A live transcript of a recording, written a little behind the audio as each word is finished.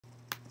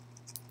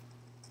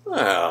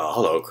Well,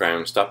 hello,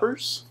 Crime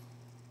Stoppers.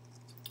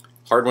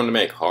 Hard one to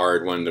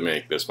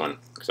make, this one,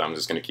 because I'm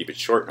just going to keep it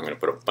short. I'm going to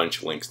put a bunch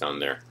of links down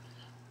there.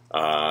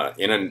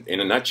 In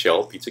a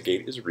nutshell,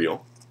 PizzaGate is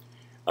real.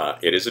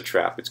 It is a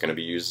trap. It's going to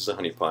be used as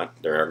a honeypot.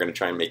 They are going to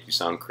try and make you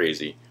sound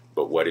crazy,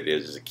 but what it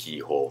is a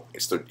keyhole.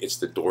 It's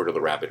the door to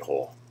the rabbit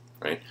hole,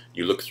 right?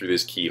 You look through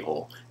this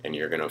keyhole, and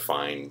you're going to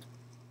find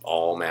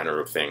all manner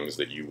of things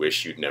that you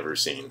wish you'd never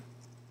seen.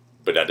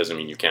 But that doesn't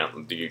mean you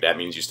can't. That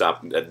means you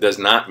stop. That does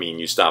not mean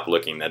you stop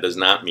looking. That does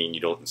not mean you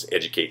don't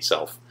educate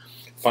self.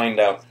 Find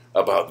out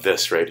about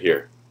this right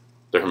here,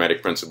 the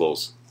Hermetic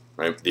principles,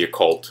 right? The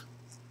occult,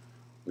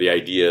 the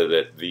idea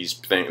that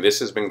this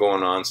has been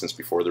going on since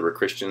before there were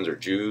Christians or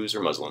Jews or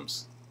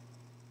Muslims.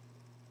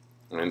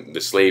 And the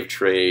slave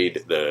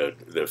trade,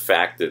 the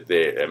fact that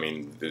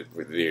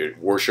the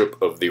worship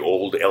of the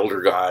old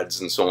elder gods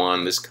and so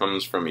on. This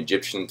comes from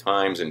Egyptian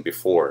times and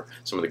before.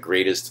 Some of the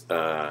greatest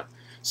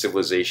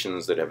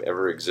civilizations that have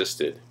ever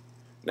existed.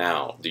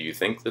 Now, do you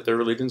think that their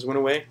religions went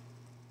away?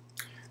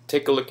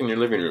 Take a look in your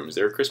living room. Is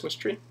there a Christmas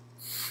tree?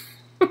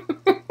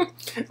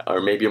 Or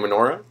maybe a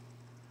menorah?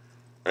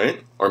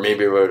 Right? Or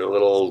maybe a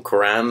little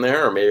Quran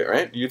there? Or maybe,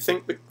 right? Do you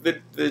think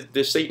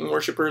the Satan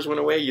worshippers went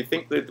away? You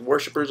think the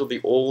worshippers of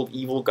the old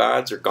evil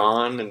gods are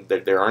gone and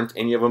that there aren't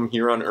any of them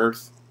here on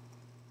earth?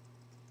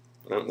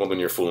 Well, then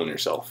you're fooling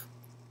yourself.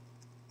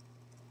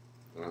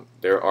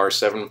 There are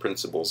 7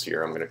 principles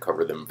here. I'm going to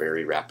cover them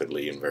very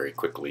rapidly and very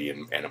quickly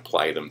and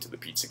apply them to the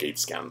PizzaGate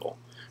scandal.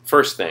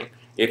 First thing,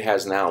 it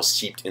has now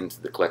seeped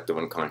into the collective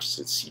unconscious.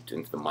 It's seeped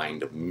into the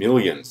mind of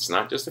millions. It's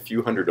not just a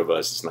few hundred of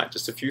us. It's not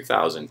just a few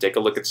thousand. Take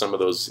a look at some of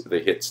the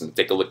hits, and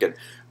take a look at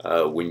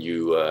when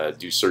you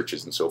do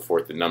searches and so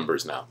forth, the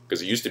numbers now.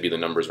 Because it used to be the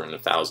numbers were in the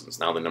thousands.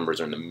 Now the numbers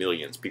are in the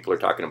millions. People are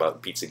talking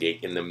about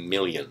PizzaGate in the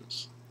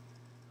millions.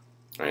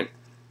 Right?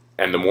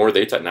 And the more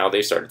now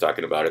they started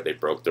talking about it, they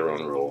broke their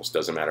own rules.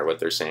 Doesn't matter what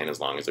they're saying as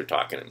long as they're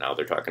talking. And now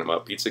they're talking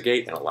about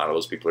PizzaGate, and a lot of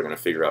those people are going to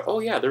figure out,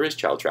 oh yeah, there is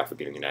child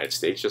trafficking in the United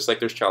States, just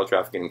like there's child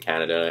trafficking in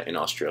Canada and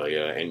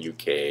Australia and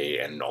UK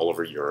and all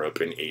over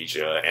Europe and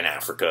Asia and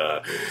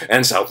Africa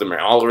and South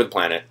America, all over the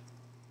planet.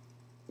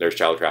 There's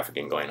child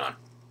trafficking going on.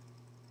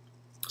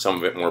 Some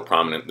of it more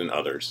prominent than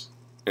others.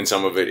 And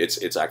some of it,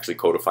 it's actually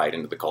codified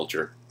into the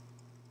culture,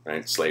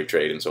 right? Slave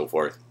trade and so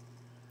forth.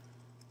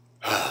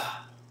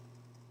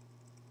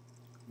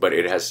 But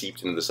it has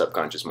seeped into the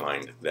subconscious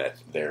mind that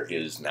there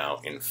is now,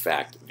 in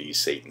fact, these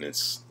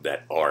Satanists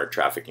that are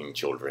trafficking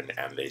children,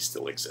 and they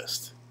still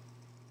exist.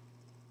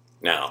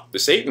 Now, the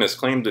Satanists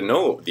claim to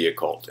know the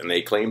occult, and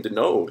they claim to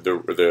know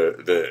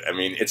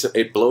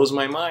it blows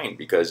my mind,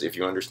 because if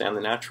you understand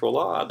the natural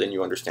law, then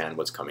you understand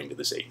what's coming to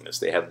the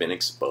Satanists. They have been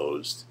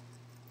exposed,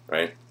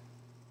 right?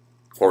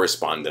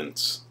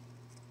 Correspondence,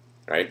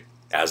 right?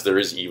 As there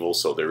is evil,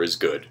 so there is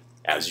good.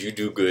 As you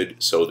do good,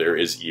 so there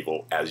is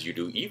evil. As you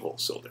do evil,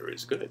 so there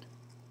is good.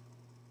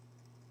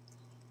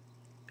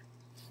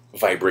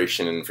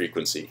 Vibration and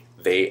frequency.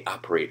 They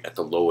operate at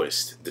the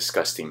lowest,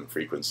 disgusting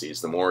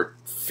frequencies. The more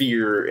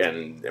fear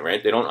and,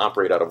 right, they don't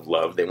operate out of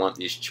love. They want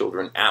these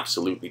children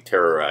absolutely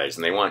terrorized.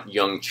 And they want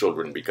young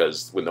children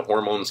because when the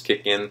hormones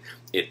kick in,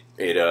 it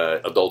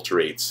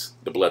adulterates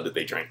the blood that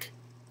they drink.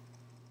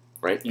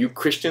 Right? You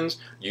Christians,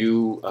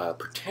 you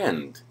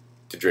pretend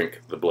to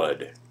drink the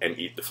blood and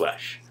eat the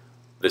flesh.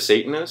 The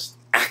Satanists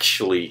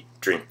actually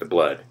drink the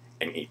blood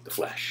and eat the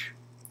flesh.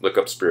 Look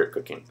up spirit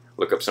cooking.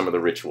 Look up some of the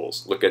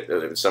rituals. Look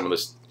at some of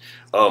this.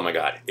 Oh my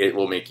God, it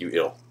will make you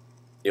ill.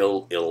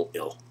 Ill, ill,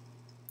 ill.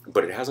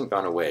 But it hasn't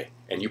gone away.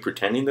 And you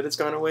pretending that it's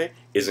gone away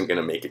isn't going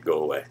to make it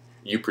go away.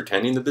 You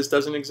pretending that this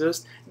doesn't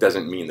exist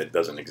doesn't mean that it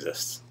doesn't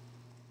exist.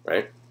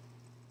 Right?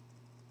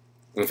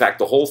 In fact,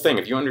 the whole thing,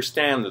 if you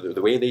understand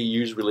the way they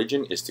use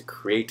religion is to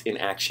create an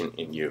action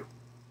in you.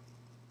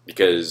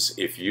 Because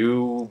if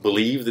you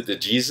believe that the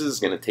Jesus is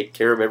going to take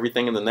care of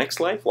everything in the next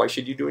life, why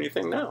should you do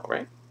anything now,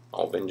 right?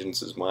 All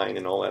vengeance is mine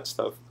and all that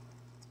stuff.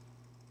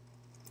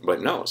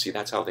 But no, see,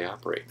 that's how they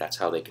operate. That's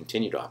how they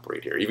continue to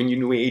operate here. Even you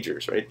New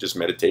Agers, right? Just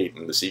meditate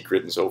in the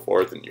secret and so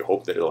forth, and you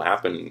hope that it'll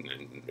happen,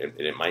 and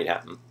it might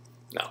happen.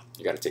 No,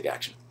 you got to take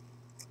action.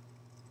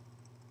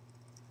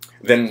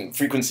 Then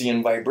frequency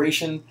and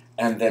vibration,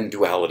 and then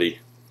duality.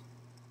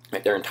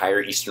 Like their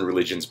entire Eastern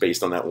religion's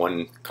based on that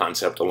one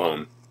concept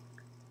alone.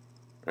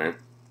 Right?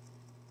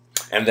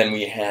 And then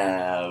we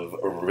have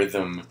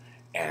rhythm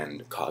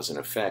and cause and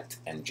effect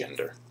and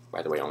gender.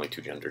 By the way, only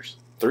 2 genders.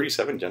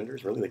 37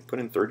 genders? Really? They put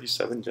in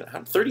 37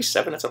 genders?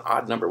 37? That's an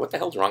odd number. What the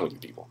hell's wrong with you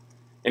people?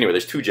 Anyway,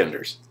 there's 2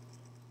 genders.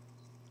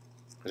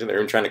 They're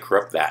even trying to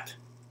corrupt that.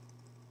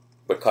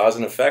 But cause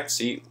and effect,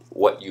 see,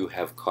 what you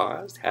have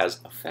caused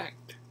has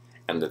effect.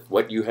 And that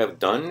what you have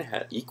done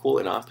has equal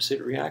and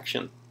opposite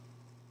reaction.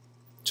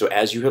 So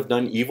as you have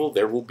done evil,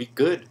 there will be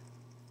good.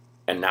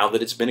 And now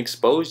that it's been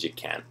exposed, you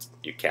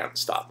can't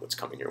stop what's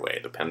coming your way.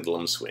 The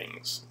pendulum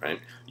swings, right?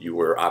 You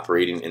were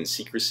operating in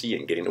secrecy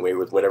and getting away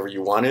with whatever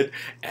you wanted,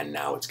 and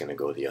now it's going to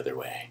go the other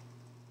way.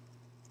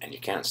 And you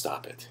can't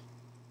stop it.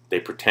 They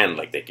pretend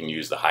like they can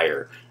use the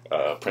higher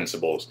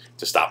principles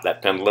to stop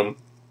that pendulum.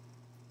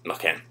 No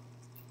can.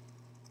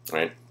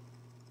 Right?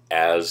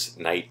 as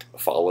night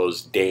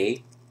follows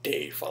day,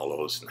 day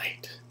follows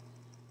night.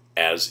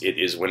 As it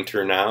is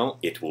winter now,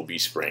 it will be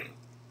spring.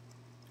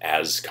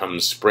 As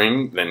comes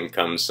spring, then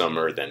comes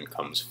summer, then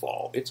comes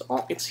fall. It's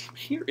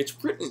here.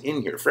 It's written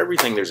in here. For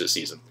everything, there's a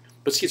season.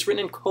 But see, it's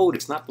written in code.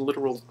 It's not the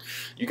literal.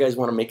 You guys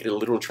want to make it a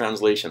literal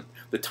translation.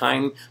 The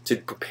time to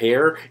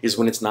prepare is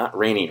when it's not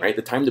raining, right?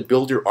 The time to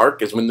build your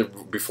ark is when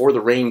before the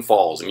rain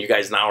falls. And you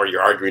guys now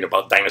you're arguing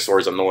about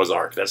dinosaurs on Noah's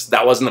Ark.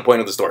 That wasn't the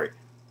point of the story.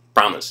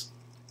 Promise.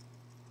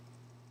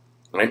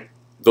 Right?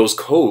 Those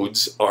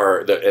codes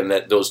are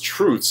those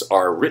truths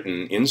are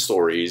written in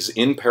stories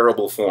in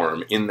parable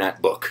form in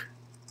that book.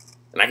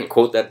 And I can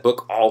quote that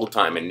book all the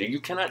time. And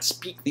you cannot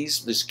speak you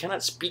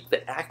cannot speak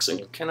the acts, and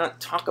you cannot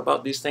talk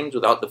about these things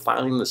without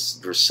defiling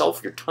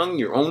yourself, your tongue,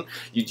 your own.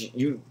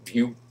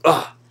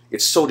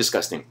 It's so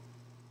disgusting.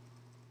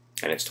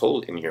 And it's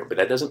told in here. But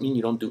that doesn't mean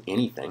you don't do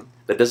anything.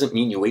 That doesn't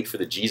mean you wait for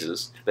the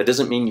Jesus. That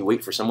doesn't mean you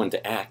wait for someone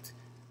to act.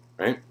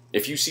 Right?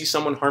 If you see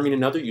someone harming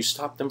another, you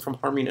stop them from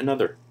harming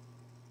another.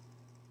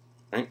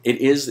 Right?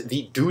 It is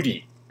the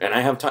duty. And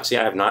I have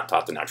not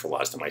taught the natural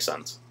laws to my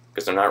sons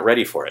because they're not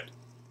ready for it.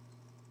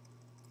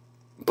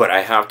 But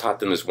I have taught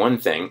them this one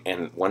thing,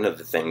 and one of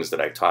the things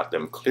that I taught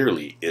them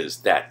clearly is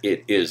that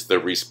it is the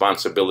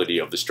responsibility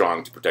of the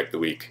strong to protect the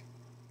weak.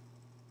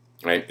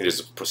 Right? It is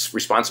the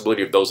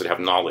responsibility of those that have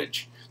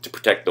knowledge to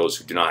protect those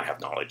who do not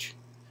have knowledge.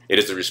 It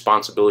is the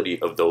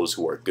responsibility of those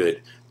who are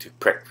good to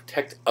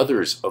protect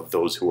others of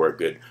those who are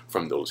good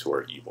from those who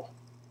are evil.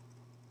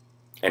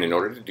 And in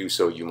order to do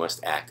so, you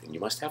must act and you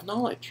must have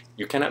knowledge.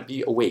 You cannot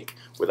be awake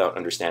without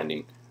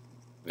understanding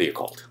the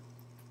occult.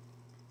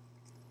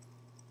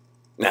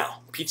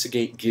 Now,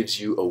 PizzaGate gives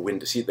you a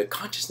window. See, the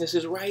consciousness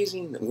is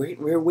rising.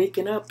 We're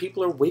waking up.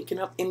 People are waking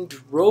up in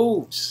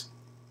droves.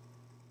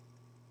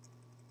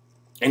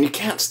 And you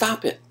can't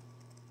stop it.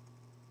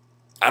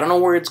 I don't know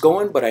where it's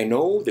going, but I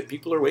know that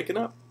people are waking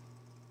up.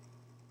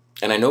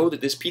 And I know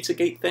that this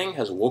PizzaGate thing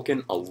has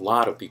woken a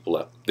lot of people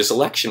up. This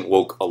election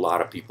woke a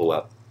lot of people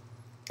up.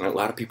 And a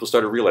lot of people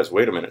started to realize,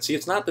 wait a minute, see,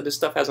 it's not that this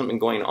stuff hasn't been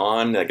going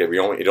on, like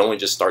it only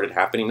just started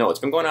happening. No, it's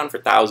been going on for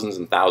thousands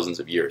and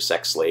thousands of years.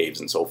 Sex slaves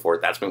and so forth,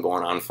 that's been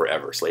going on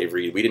forever.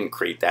 Slavery, we didn't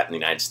create that in the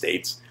United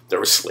States. There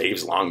were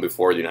slaves long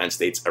before the United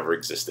States ever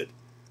existed,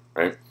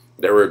 right?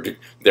 There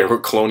were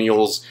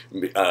colonials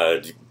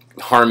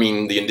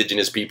harming the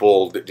indigenous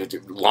people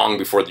long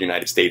before the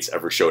United States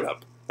ever showed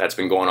up. That's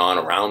been going on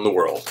around the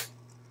world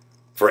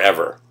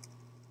forever.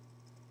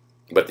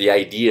 But the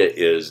idea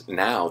is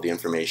now the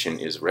information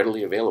is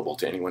readily available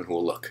to anyone who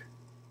will look.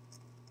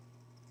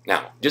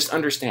 Now, just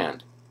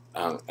understand,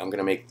 I'm going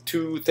to make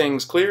two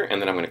things clear and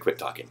then I'm going to quit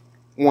talking.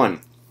 One,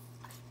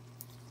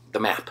 the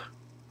map.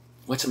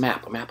 What's a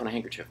map? A map on a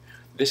handkerchief.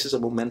 This is a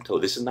memento.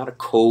 This is not a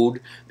code.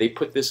 They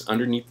put this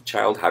underneath the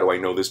child. How do I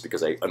know this?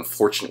 Because I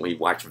unfortunately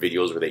watch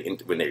videos where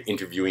when they're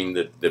interviewing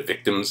the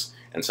victims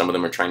and some of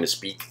them are trying to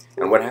speak.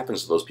 And what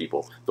happens to those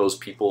people? Those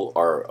people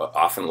are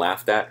often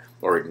laughed at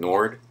or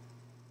ignored.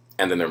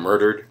 And then they're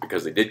murdered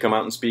because they did come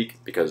out and speak,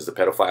 because the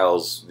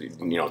pedophiles,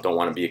 don't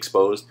want to be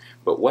exposed.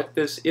 But what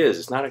this is,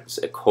 it's not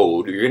a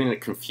code. You're getting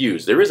it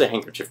confused. There is a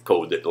handkerchief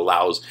code that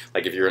allows,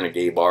 like if you're in a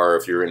gay bar,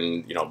 if you're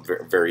in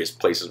various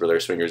places where there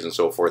are swingers and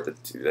so forth,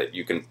 that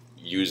you can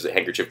use the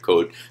handkerchief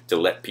code to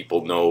let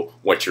people know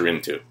what you're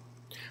into.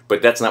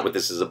 But that's not what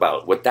this is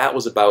about. What that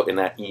was about in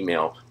that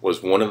email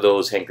was one of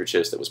those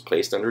handkerchiefs that was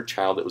placed under a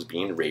child that was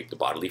being raped. The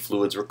bodily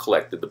fluids were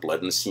collected, the blood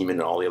and the semen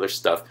and all the other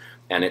stuff,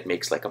 and it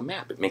makes like a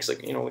map. It makes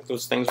like, like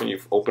those things when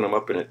you open them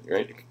up and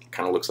it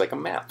kind of looks like a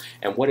map.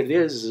 And what it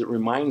is it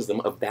reminds them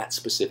of that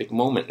specific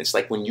moment. It's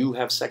like when you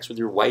have sex with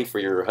your wife or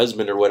your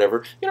husband or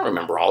whatever, you don't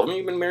remember all of them.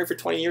 You've been married for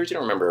 20 years, you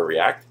don't remember every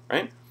act,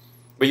 right?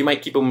 But you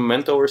might keep a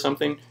memento or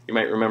something. You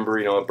might remember,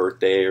 a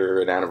birthday or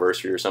an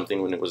anniversary or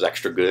something when it was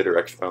extra good or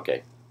extra,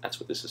 okay. That's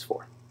what this is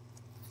for.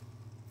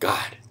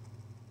 God.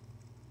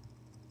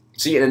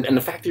 See, and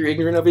the fact that you're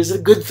ignorant of it is a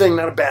good thing,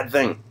 not a bad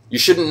thing. You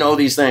shouldn't know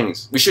these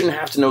things. We shouldn't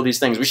have to know these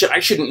things. I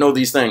shouldn't know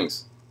these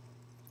things.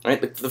 Right?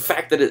 The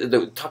fact that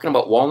they're talking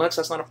about walnuts,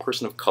 that's not a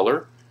person of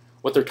color.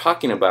 What they're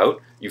talking about,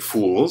 you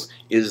fools,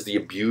 is the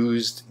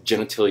abused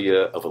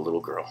genitalia of a little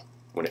girl.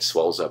 When it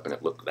swells up and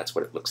that's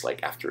what it looks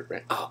like after.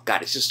 Right? Oh,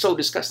 God, it's just so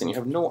disgusting. You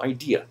have no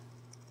idea.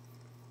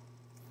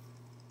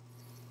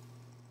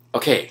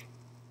 Okay.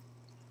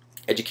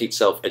 Educate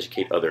self,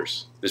 educate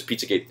others. This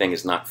PizzaGate thing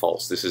is not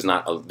false. This is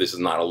not a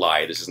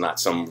lie. This is not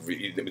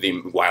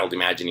the wild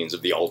imaginings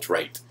of the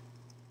alt-right.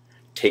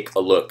 Take a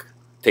look.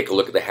 Take a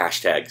look at the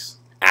hashtags.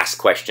 Ask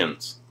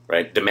questions.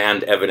 Right?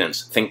 Demand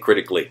evidence. Think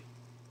critically.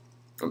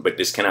 But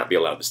this cannot be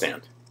allowed to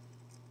stand.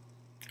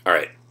 All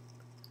right.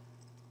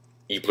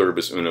 E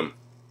pluribus unum.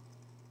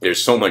 There's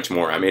so much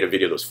more. I made a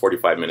video that was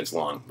 45 minutes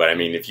long. But I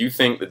mean, if you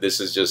think that this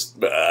is just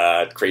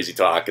crazy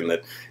talk and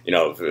that,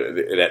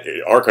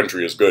 that our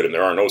country is good and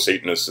there are no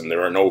Satanists and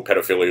there are no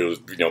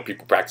pedophilia,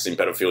 people practicing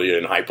pedophilia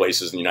in high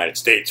places in the United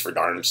States, for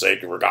darn sake,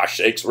 for gosh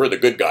sakes, we're the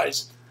good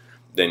guys,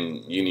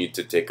 then you need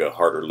to take a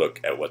harder look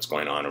at what's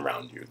going on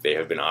around you. They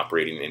have been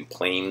operating in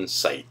plain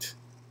sight.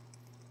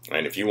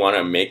 And if you want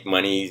to make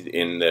money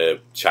in the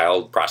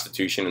child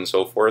prostitution and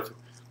so forth,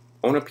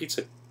 own a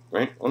pizza,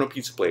 right? Own a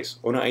pizza place,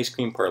 own an ice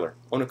cream parlor,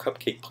 own a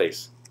cupcake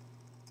place,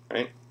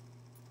 right?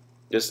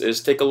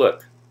 Just take a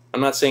look. I'm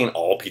not saying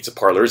all pizza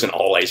parlors and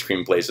all ice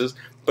cream places,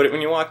 but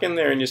when you walk in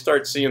there and you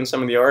start seeing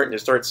some of the art and you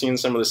start seeing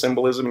some of the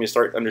symbolism and you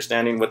start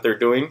understanding what they're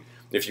doing,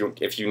 if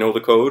you know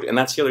the code, and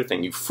that's the other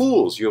thing, you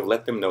fools, you have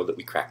let them know that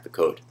we cracked the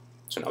code.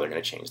 So now they're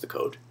going to change the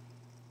code.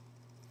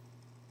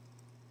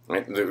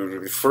 Right?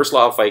 The first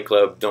law of Fight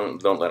Club,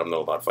 don't let them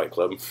know about Fight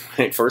Club.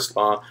 Right? First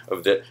law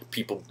of the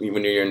people,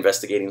 when you're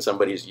investigating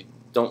somebody, is you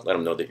don't let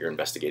them know that you're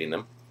investigating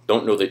them.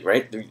 Don't know that,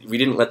 right? We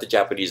didn't let the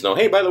Japanese know,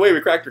 hey, by the way,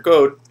 we cracked your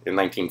code in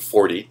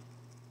 1940.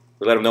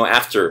 We let them know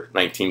after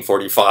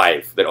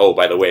 1945 that, oh,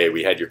 by the way,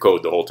 we had your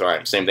code the whole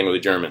time. Same thing with the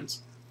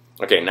Germans.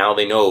 Okay, now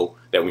they know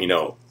that we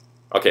know.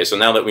 Okay, so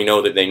now that we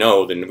know that they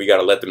know, then we got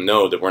to let them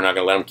know that we're not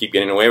going to let them keep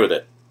getting away with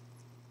it.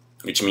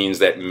 Which means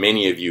that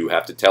many of you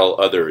have to tell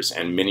others,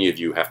 and many of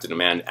you have to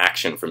demand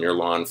action from your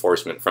law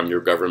enforcement, from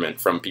your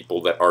government, from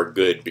people that are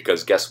good.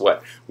 Because guess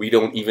what? We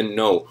don't even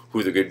know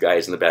who the good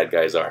guys and the bad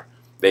guys are.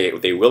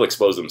 They will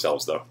expose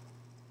themselves, though.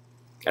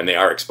 And they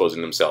are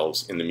exposing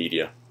themselves in the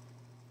media.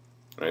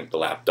 Right? The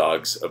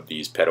lapdogs of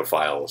these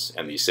pedophiles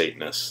and these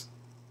Satanists.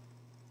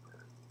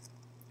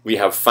 We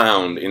have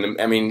found, in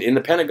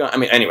the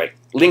Pentagon, anyway,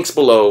 links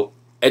below,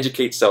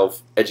 educate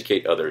self,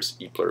 educate others,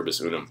 e pluribus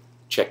unum.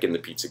 Check in the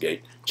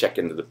PizzaGate, check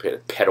into the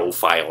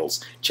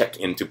pedophiles, check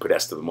into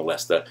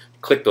podestathemolesta,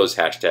 click those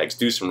hashtags,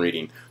 do some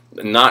reading.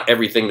 Not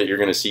everything that you're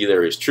going to see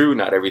there is true,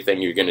 not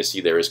everything you're going to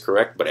see there is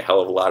correct, but a hell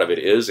of a lot of it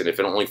is, and if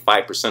only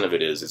 5% of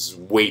it is, it's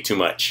way too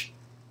much.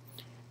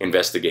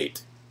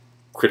 Investigate.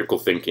 Critical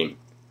thinking.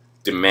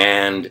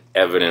 Demand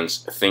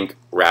evidence. Think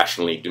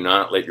rationally. Do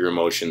not let your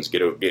emotions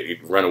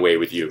run away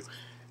with you.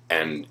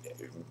 And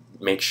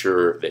make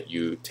sure that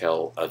you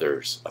tell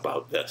others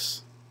about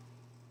this.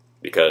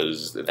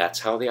 Because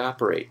that's how they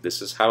operate.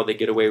 This is how they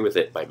get away with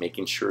it, by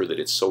making sure that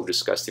it's so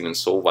disgusting and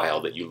so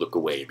vile that you look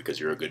away because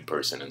you're a good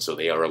person. And so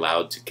they are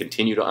allowed to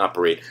continue to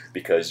operate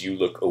because you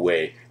look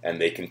away, and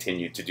they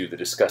continue to do the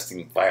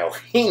disgusting, vile,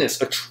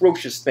 heinous,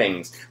 atrocious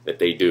things that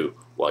they do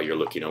while you're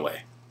looking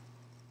away.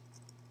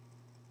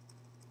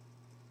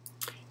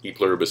 E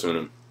pluribus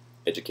unum.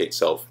 Educate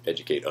self,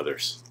 educate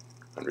others.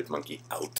 100th Monkey out.